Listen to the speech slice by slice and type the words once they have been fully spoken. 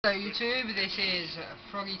Hello YouTube, this is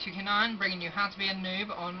Froggy2K9 bringing you how to be a noob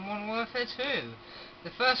on Modern Warfare 2. The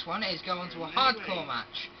first one is go onto a hardcore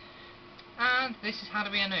match. And this is how to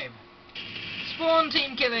be a noob. Spawn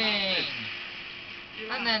team killing!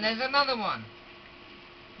 And then there's another one.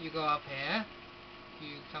 You go up here,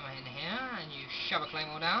 you come in here, and you shove a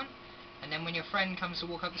claymore down. And then when your friend comes to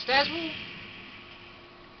walk up the stairs, whoa,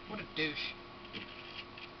 what a douche.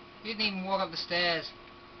 You didn't even walk up the stairs.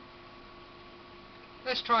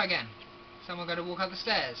 Let's try again. Someone got to walk up the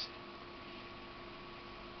stairs.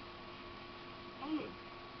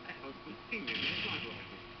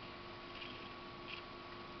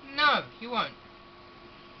 No, you won't.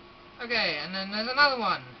 Okay, and then there's another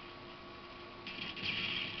one.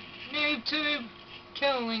 Noob2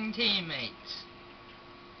 killing teammates.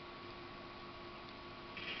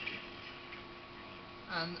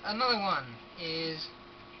 And another one is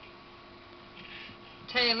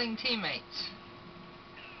tailing teammates.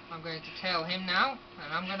 I'm going to tail him now,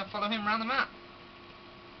 and I'm going to follow him around the map.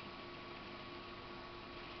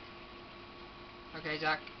 Okay,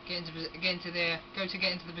 Zach, go to get into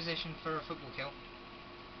the position for a football kill.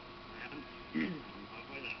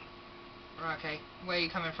 Right, okay. Where are you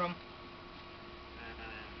coming from?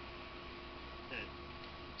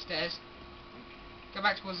 Stairs. Go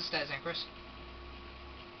back towards the stairs then, Chris.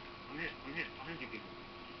 I'm here, behind you people.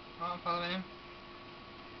 Right, I'm following him.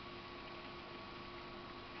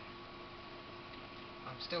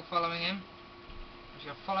 I'm still following him. I'm just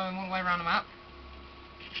going to follow him all the way around the map.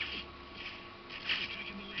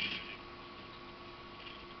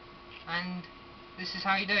 And this is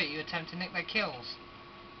how you do it. You attempt to nick their kills.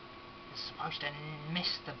 You're supposed to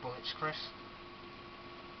miss the bullets, Chris.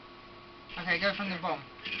 Okay, go from the bomb.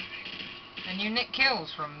 And you nick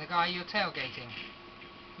kills from the guy you're tailgating.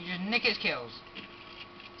 You just nick his kills.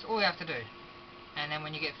 That's all you have to do. And then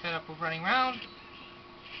when you get fed up with running around,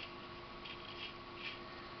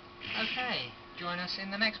 okay, join us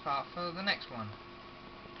in the next part for the next one.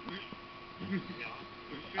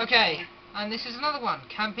 Okay, and this is another one,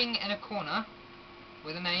 camping in a corner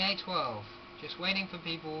with an AA-12, just waiting for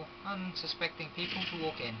people, unsuspecting people to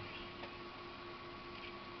walk in.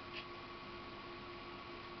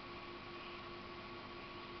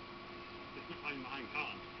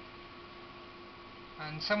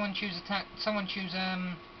 And someone choose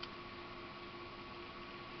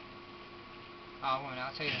oh, wait a minute,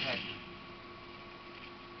 I'll tell you in a sec.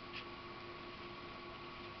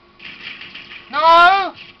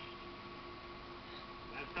 No!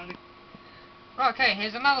 Right, okay,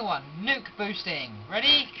 here's another one. Nuke boosting.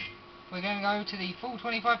 Ready? We're going to go to the full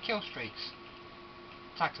 25 kill streaks.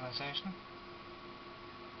 Tactical insertion.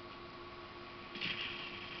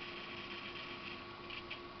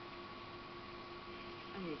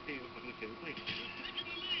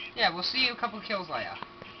 Yeah, we'll see you a couple of kills later.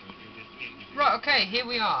 Right, okay, here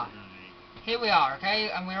we are. Here we are, okay,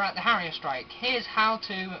 and we're at the Harrier strike. Here's how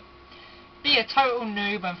to be a total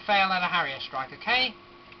noob and fail at a Harrier strike, okay?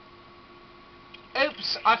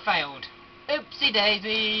 Oops, I failed. Oopsie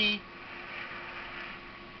daisy.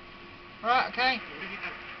 Right, okay.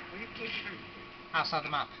 Outside the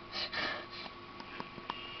map.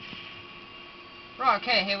 Right,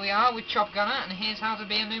 okay, here we are with Chopper Gunner, and here's how to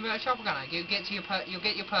be a noob at a Chopper Gunner. You'll get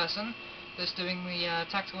your person that's doing the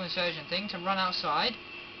tactical insertion thing to run outside,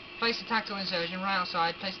 place the tactical insertion, run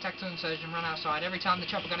outside, place the tactical insertion, run outside every time the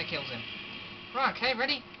Chopper Gunner kills him. Right, okay,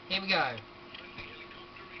 ready? Here we go.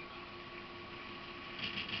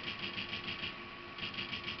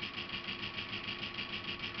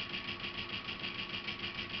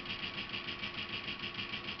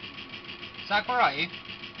 Zach, where are you?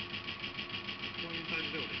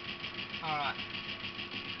 Alright.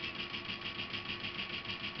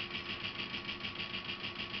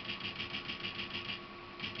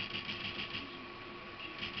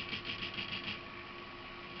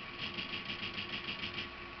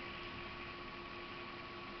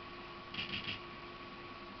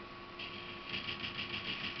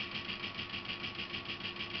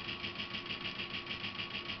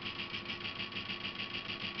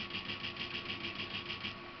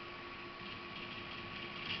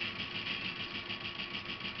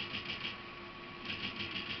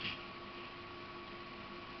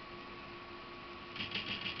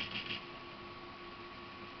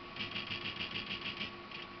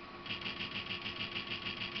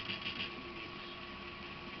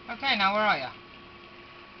 Okay, now where are you?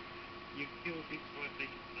 You killed these 5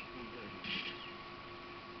 places, that's one bird.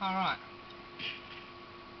 Alright.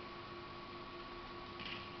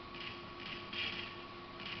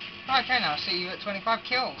 Okay, now I'll see you at 25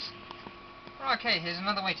 kills. Right, okay, here's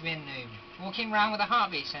another way to be a noob. Walking around with a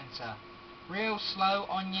heartbeat sensor. real slow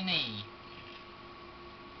on your knee.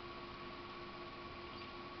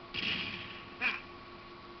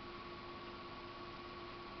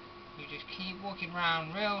 You just keep walking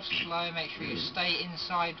around real slow, make sure you stay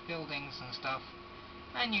inside buildings and stuff,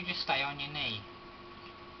 and you just stay on your knee.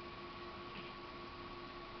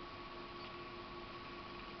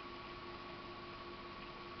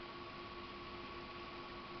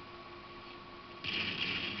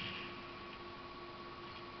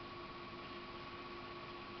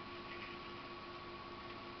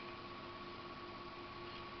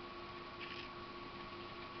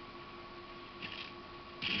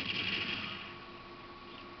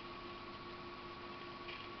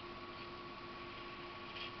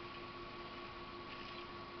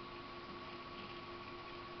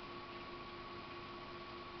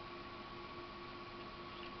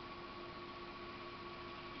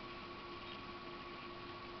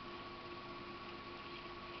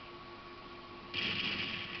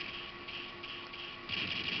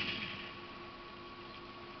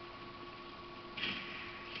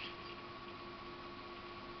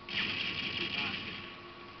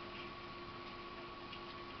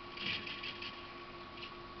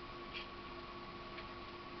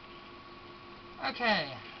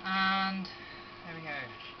 Okay, and there we go.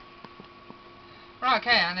 Right,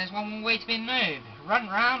 okay, and there's one more way to be a noob. Run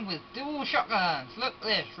around with dual shotguns. Look at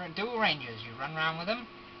this, dual rangers. You run around with them,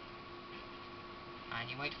 and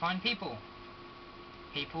you wait to find people.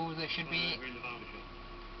 People that should be...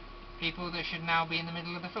 People that should now be in the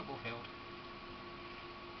middle of the football field.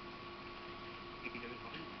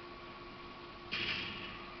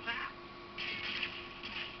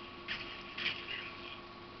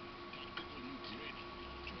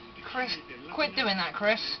 Chris, quit doing that,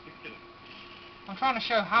 Chris. I'm trying to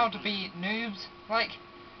show how to be noobs, like,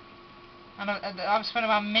 and I've spent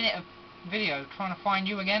about a minute of video trying to find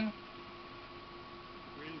you again.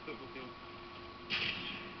 We're in the football field.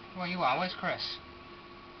 Well, you are. Where's Chris?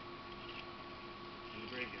 In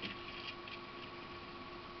the break game.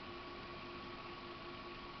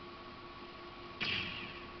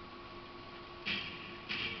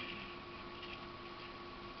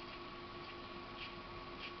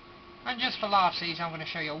 And just for laughsies, I'm going to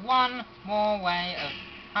show you one more way of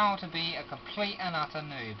how to be a complete and utter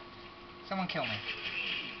noob. Someone kill me.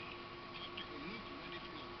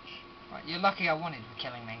 Right, you're lucky I wanted the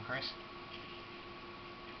killing then, Chris.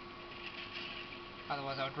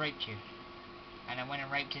 Otherwise I would have raped you. And then went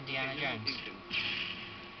and raped Indiana Jones.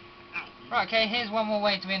 Right, okay, here's one more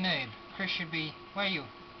way to be a noob. Chris should be... Where are you?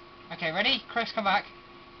 Okay, ready? Chris, come back.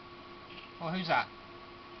 Well, who's that?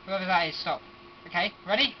 Whoever that is, stop. Okay,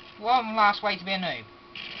 ready? One last way to be a noob.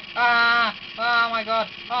 Ah! Oh my god!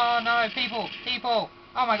 Oh no! People! People!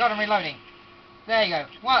 Oh my god, I'm reloading. There you go.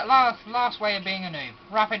 What? Last way of being a noob.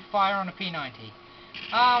 Rapid fire on a P90.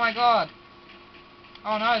 Oh my god!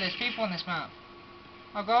 Oh no, there's people on this map.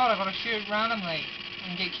 Oh god, I've got to shoot randomly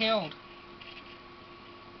and get killed.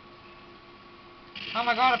 Oh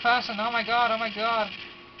my god, a person! Oh my god! Oh my god!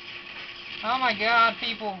 Oh my god,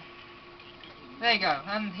 people! There you go,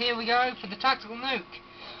 and here we go for the tactical nuke.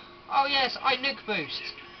 Oh yes, I nuke boost.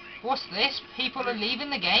 What's this? People are leaving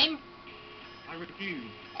the game? I refuse.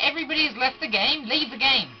 Everybody has left the game? Leave the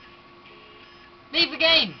game. Leave the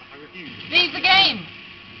game. I refuse. Leave the game.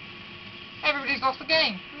 Everybody's lost the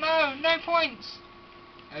game. No, no points.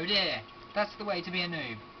 Oh dear, that's the way to be a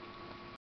noob.